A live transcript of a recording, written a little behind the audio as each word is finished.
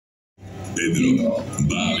Pedro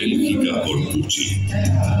va a Bélgica por Pucci.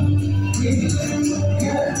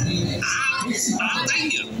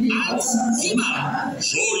 ¡Encima!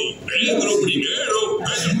 Soy Pedro I,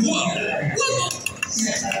 el guapo.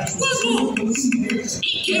 ¡Guapo!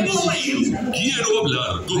 ¿Y qué voleu? Quiero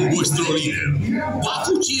hablar con vuestro líder. Va a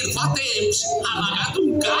fugir fa temps, amagat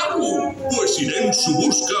un carro. Pues iré en su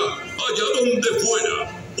busca allá donde fuera.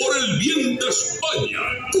 Por el bien de España.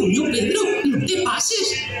 Coño, Pedro, no te pases,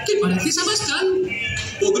 que pareces Abascal.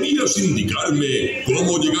 ¿Podrías indicarme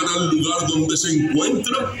cómo llegar al lugar donde se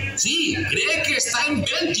encuentra? Sí, cree que está en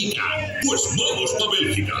Bélgica. Pues vamos a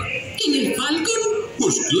Bélgica. ¿En el Falcon?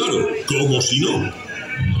 Pues claro, como si no.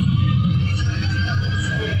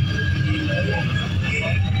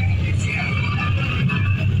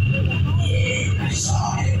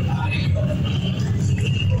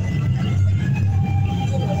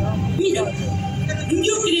 Mira,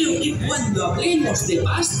 yo creo que cuando hablemos de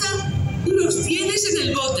pasta, los tienes en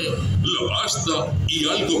el bote. La pasta y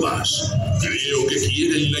algo más. Creo que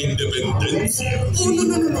quieren la independencia. Oh,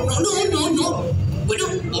 no. Bueno,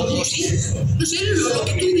 o sí. No sé, lo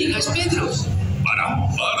que tú digas, Pedro.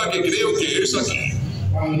 Para que creo que es aquí.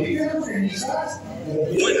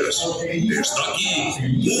 Buenas, ¿está aquí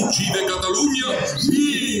Pucci de Cataluña?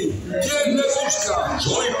 Sí, ¿quién me busca?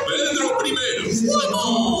 Soy Pedro I.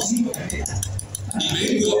 ¡Vamos! Y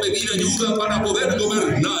vengo a pedir ayuda para poder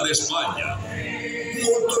gobernar España.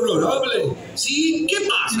 Muy honorable. Sí, ¿qué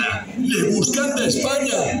pasa? Le buscan de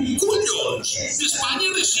España. ¡Collons! ¿España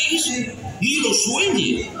decís? Ni lo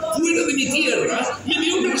sueñe. Fuera de mi tierra me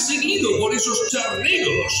veo perseguido por esos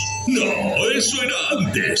charneros. No, eso era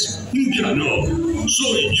antes. Ya no.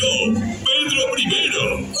 Soy yo, Pedro I.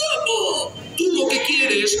 ¡Guapo! Tú lo que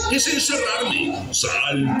quieres es encerrarme.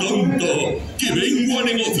 Sal, tonto, que vengo a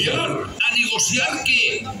negociar. ¿A negociar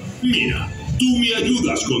qué? Mira, tú me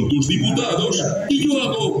ayudas con tus diputados y yo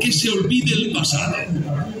hago que se olvide el pasado.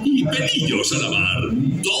 Y pelillos a lavar.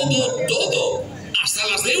 Todo. Hasta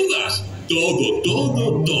las deudas. Todo.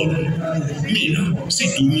 Mira,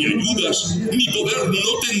 si tú me ayudas, mi poder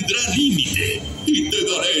no tendrá límite y te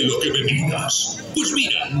daré lo que me pidas. Pues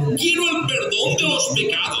mira, quiero el perdón de los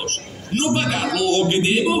pecados, no pagar lo que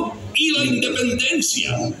debo y la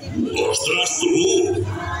independencia. ¡Ostras tú!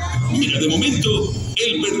 Mira, de momento,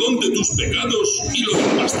 el perdón de tus pecados y lo de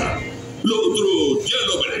pasta. Lo otro ya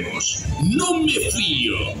lo veremos. No me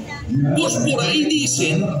fío. Pues por ahí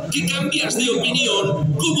dicen que cambias de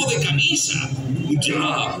opinión como de camisa.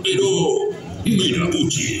 Ya, pero... Mira,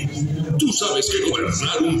 Pucci, tú sabes que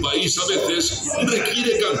gobernar un país a veces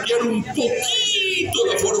requiere cambiar un poquito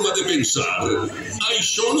la forma de pensar.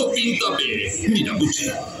 Això no pinta bé. Mira, Pucci,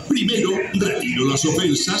 primero retiro las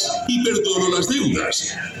ofensas y perdono las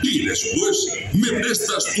deudas. Y después me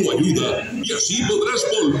prestas tu ayuda y así podrás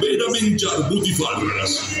volver a menjar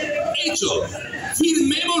butifarras. ¡Hecho!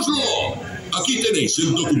 ¡Firmémoslo! Aquí tenéis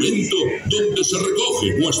el documento donde se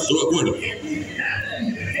recoge vuestro acuerdo.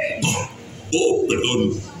 Oh,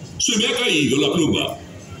 perdón, se me ha caído la pluma.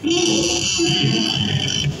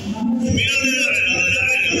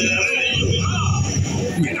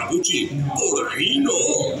 Mira, Pucci, por ahí no.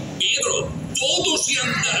 Pedro, todo se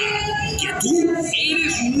andará, que tú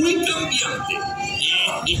eres muy cambiante.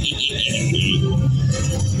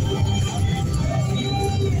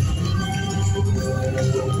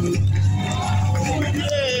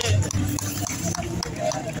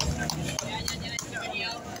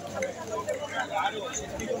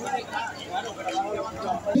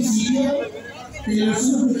 De los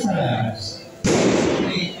subsaharianos.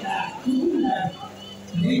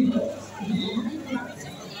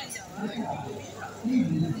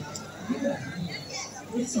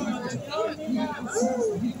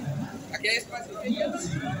 Aquí hay espacio.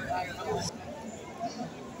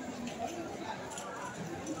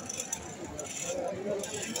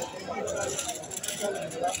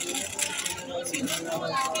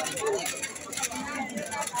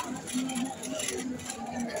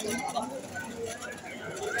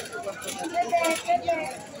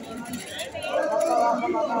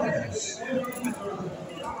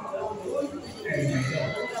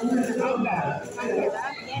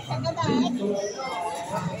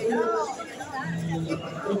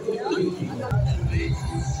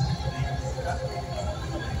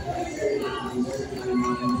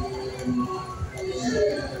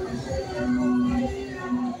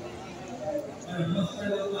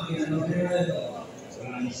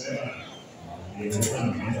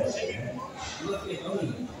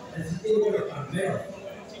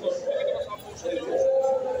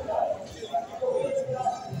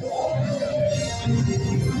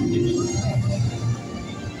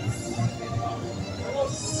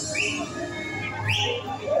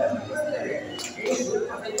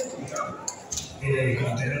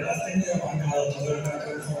 Con tener las tenido pagado todo el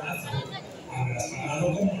telefonazo, habrás pagado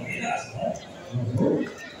como quieras, ¿no?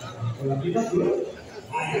 Con la aplicación.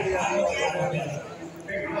 Ay, claro.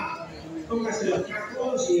 Venga, va. Póngase los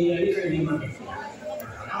cascos y elige el imagen.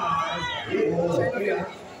 Y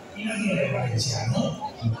no tiene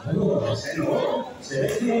valenciano. No, ese no. Se ve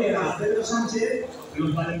que a Pedro Sánchez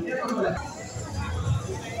los valencianos no la...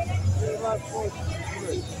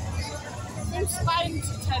 Who's Spain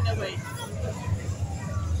to Tenerife?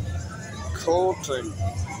 Courting.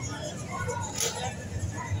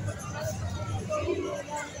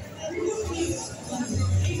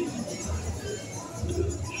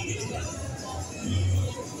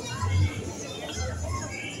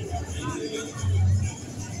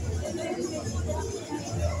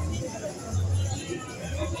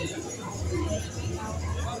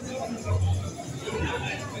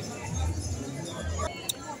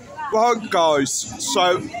 Right guys,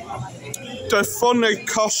 so the funny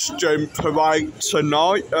costume parade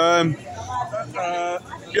tonight,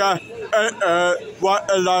 what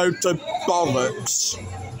a load of bollocks.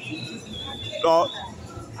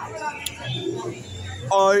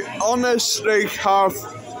 I honestly have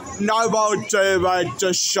no idea where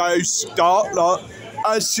the show starts.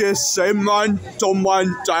 As you see, one done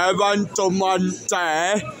one there, one done one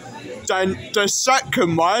there. Then the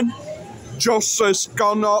second one just has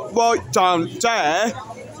gone up right down there.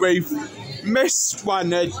 We've missed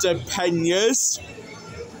one of the pennies.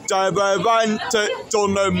 There were one that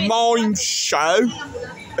done a mime show,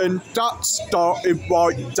 and that started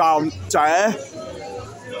right down there.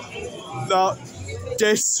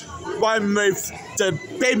 This one with the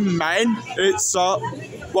bin men, it's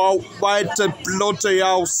well, where the bloody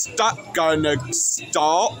hell's that gonna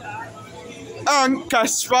start? And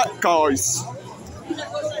guess what, guys?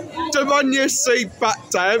 The one you see back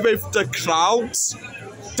there with the clouds,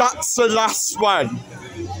 that's the last one.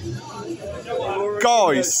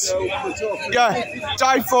 Guys, yeah,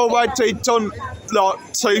 they've already done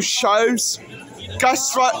like 2 shows.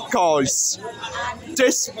 Guess what, guys?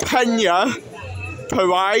 This Pena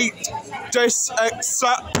parade, this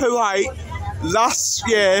exact parade last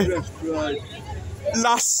year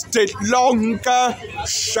lasted longer,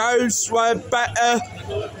 shows were better,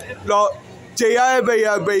 like the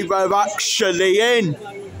area we were actually in,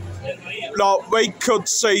 like we could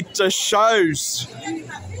see the shows.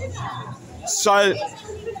 So,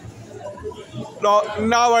 like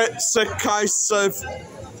now it's a case of,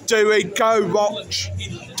 do we go watch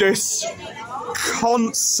this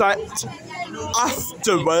concert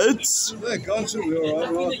afterwards? The concert will be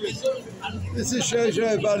alright, right? This just shows you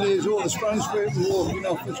how bad it is, all the Spanish people walking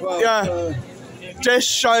off as well. Yeah, this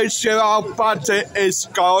shows you how bad it is,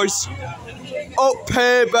 guys. Up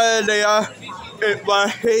here earlier, it were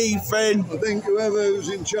heaving. I think whoever was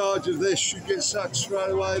in charge of this should get sacked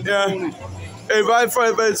straight away. Yeah,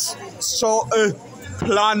 whoever was sort of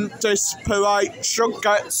planned this parade should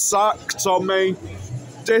get sacked. I mean,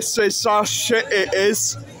 this is how shit it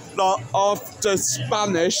is. Like, after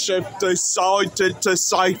Spanish have decided to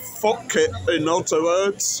say fuck it, in other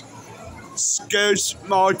words. Excuse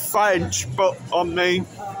my French, but I mean,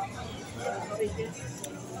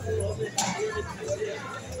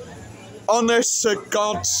 honest to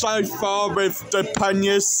God, so far with the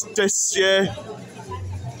Peñas this year,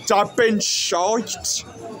 they've been shite.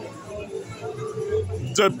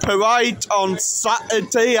 The parade on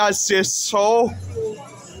Saturday, as you saw,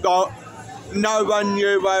 that no one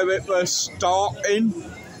knew where it was starting.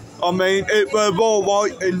 I mean, it was all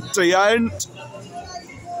right in the end.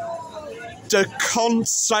 The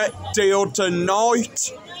concert the other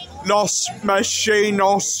night, Los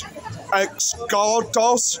Machinos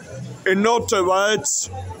Excursos, in other words,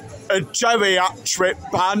 a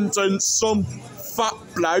geriatric band and some fat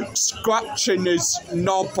bloke scratching his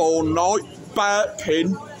knob all night,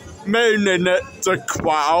 burping, mooning at the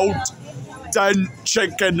crowd, then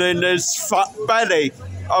chicken in his fat belly.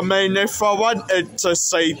 I mean, if I wanted to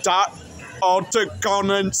see that, I'd have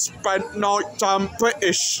gone and spent night on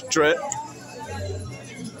British Strip.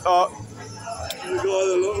 The guy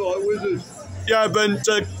that looked like wizard. Yeah, but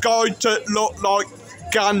the guy that looked like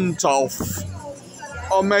Gandalf.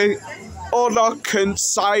 I mean, all I can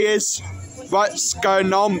say is, what's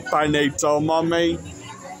going on, Benidorm? I mean,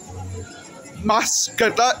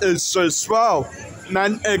 masqueraders as well,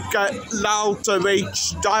 meant to get louder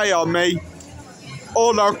each day. I mean,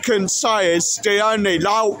 all I can say is the only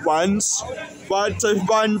loud ones were the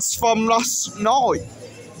ones from last night.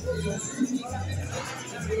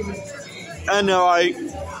 Anyway,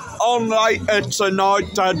 on later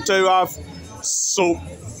tonight I do have some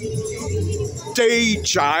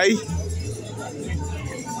DJ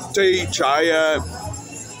DJ,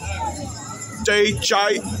 DJ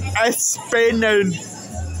S-Bin and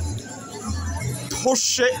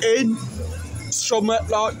Push It In, something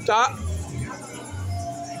like that.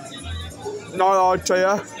 No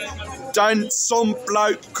idea. Then some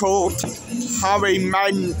bloke called Harry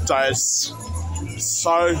Mendes.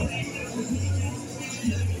 So,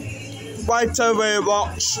 whether we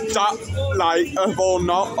watch that later or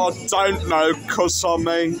not, I don't know, because I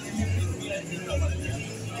mean,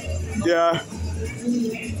 yeah,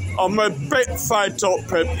 I'm a bit fed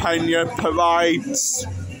up with Pena parades.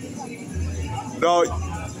 Like,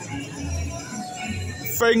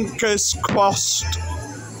 fingers crossed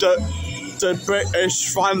that the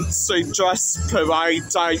British fancy dress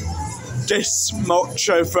parade ain't this much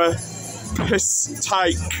of a piss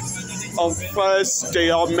take on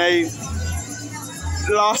Thursday. I mean,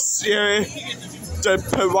 last year the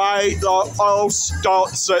parade like all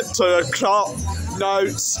starts at 2 o'clock, no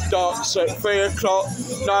starts at 3 o'clock,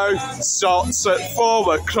 no starts at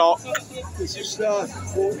 4 o'clock. This is starting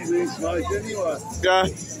 40 minutes late anyway. Yeah,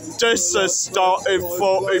 this has started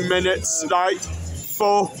 40 minutes late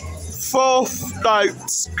for 4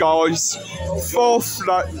 floats, guys. 4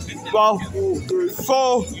 floats. Well,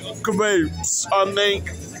 4 groups. I mean,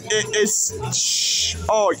 it is.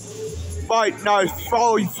 Oh, wait, no,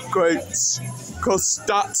 5 groups. Because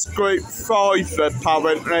that's group 5,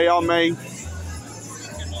 apparently. I mean,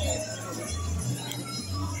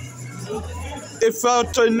 if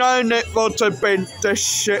I'd have known it would have been this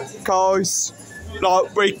shit, guys,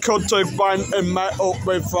 like, we could have went and met up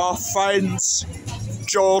with our friends,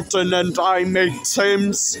 Jordan and Amy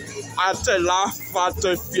Timms, had a laugh, had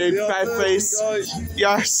a few bevies.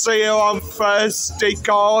 Yeah, see you on Thursday,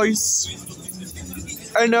 guys.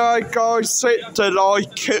 Anyway, guys, hit the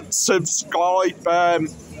like, hit subscribe.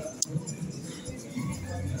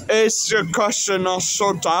 Here's the question I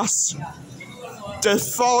should ask. The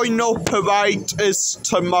final parade is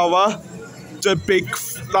tomorrow, the big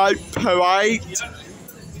float parade.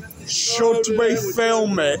 Should we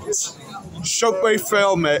film it? Should we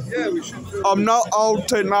film it? Yeah, we should film I'm not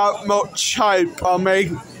holding out much hope. I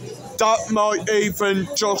mean, that might even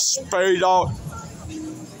just be like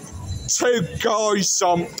 2 guys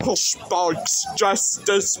on push bikes dressed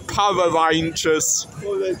as Power Rangers.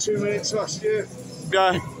 Oh, they 2 minutes last year.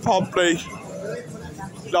 Yeah, probably.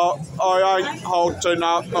 Like, I ain't holding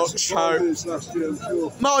out much hope. Last year, I'm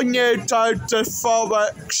sure. Mind you, though, the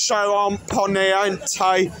Forex show on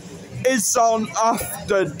Poniente is on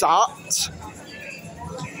after that.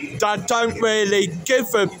 They don't really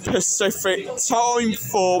give a specific time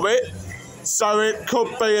for it, so it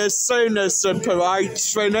could be as soon as the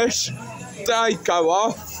parade's finished, they go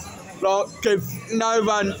off. Like, give no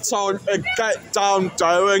one time to get down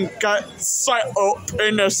there and get set up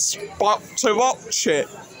in a spot to watch it.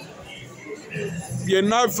 You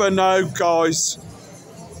never know, guys.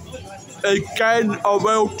 Again, I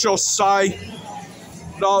will just say,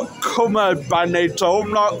 like, come on,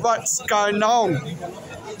 Benidorm, like, what's going on?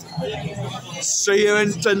 See you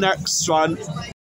in the next one.